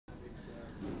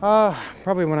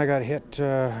Probably when I got hit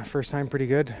first time, pretty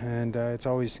good, and it's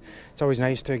always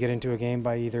nice to get into a game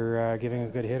by either giving a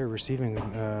good hit or receiving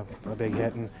a big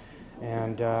hit,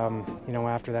 and you know,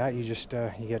 after that you just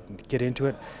you get into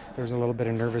it. There's a little bit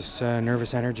of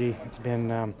nervous energy. It's been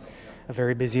a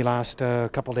very busy last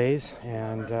couple days,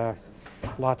 and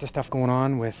lots of stuff going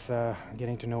on with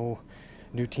getting to know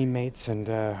new teammates and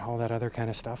all that other kind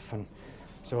of stuff, and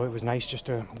so it was nice just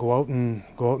to go out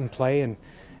and play, and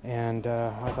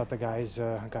I thought the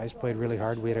guys played really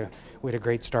hard. We had a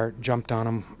great start, jumped on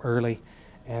them early,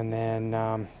 and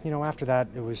then you know, after that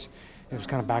it was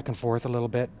kind of back and forth a little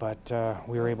bit, but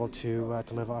we were able to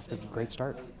live off the great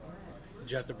start.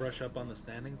 Did you have to brush up on the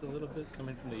standings a little bit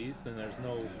coming from the East, and there's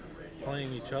no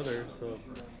playing each other, so?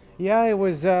 Yeah, it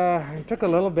was. It took a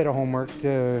little bit of homework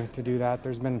to do that.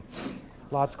 There's been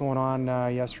lots going on.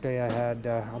 Yesterday I had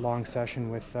a long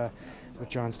session with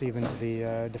John Stevens,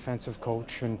 the defensive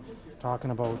coach, and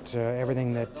talking about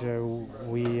everything that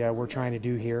we're trying to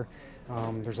do here.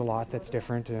 There's a lot that's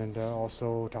different, and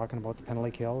also talking about the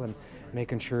penalty kill and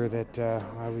making sure that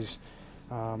I was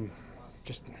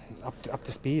just up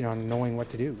to speed on knowing what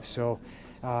to do. So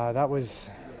that was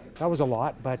a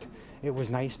lot, but it was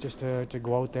nice just to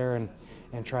go out there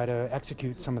and try to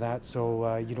execute some of that,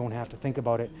 so you don't have to think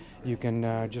about it. You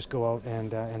can just go out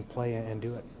and play and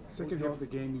do it. Second half of the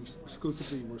game, you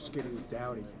exclusively were skating with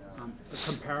Doughty.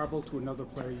 Comparable to another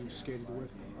player you skated with,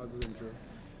 other than Drew?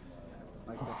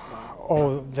 Like that style?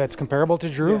 Oh, that's comparable to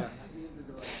Drew? Yeah.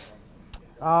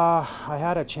 I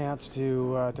had a chance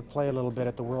to play a little bit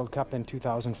at the World Cup in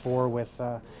 2004 with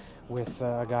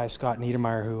a guy, Scott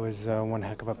Niedermayer, who was one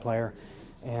heck of a player,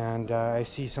 and I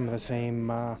see some of the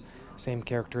same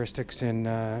characteristics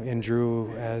in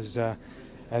Drew as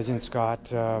in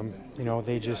Scott. You know,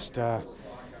 they just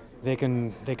they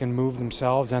can move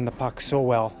themselves and the puck so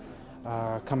well,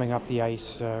 coming up the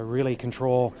ice, really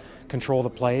control the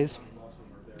plays,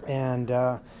 and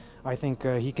I think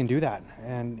he can do that,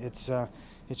 and it's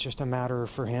just a matter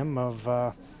for him of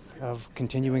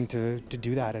continuing to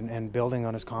do that and building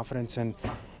on his confidence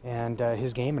and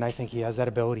his game, and I think he has that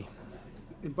ability.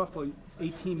 In Buffalo,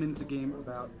 18 minutes a game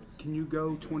about. Can you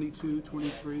go 22,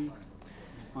 23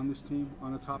 on this team,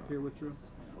 on the top pair with Drew?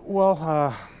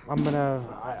 Well,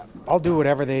 I'll do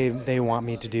whatever they want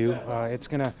me to do. It's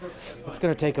gonna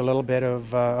take a little bit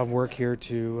of work here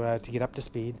to get up to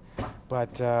speed,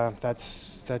 but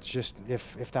that's just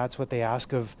if that's what they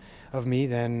ask of me,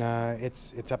 then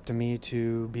it's up to me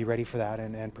to be ready for that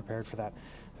and prepared for that.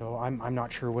 So I'm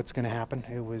not sure what's going to happen.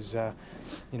 It was,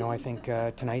 you know, I think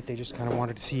tonight they just kind of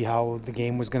wanted to see how the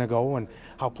game was going to go and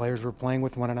how players were playing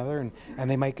with one another,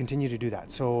 and they might continue to do that.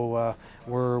 So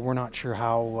we're not sure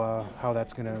how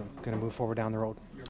that's going to move forward down the road.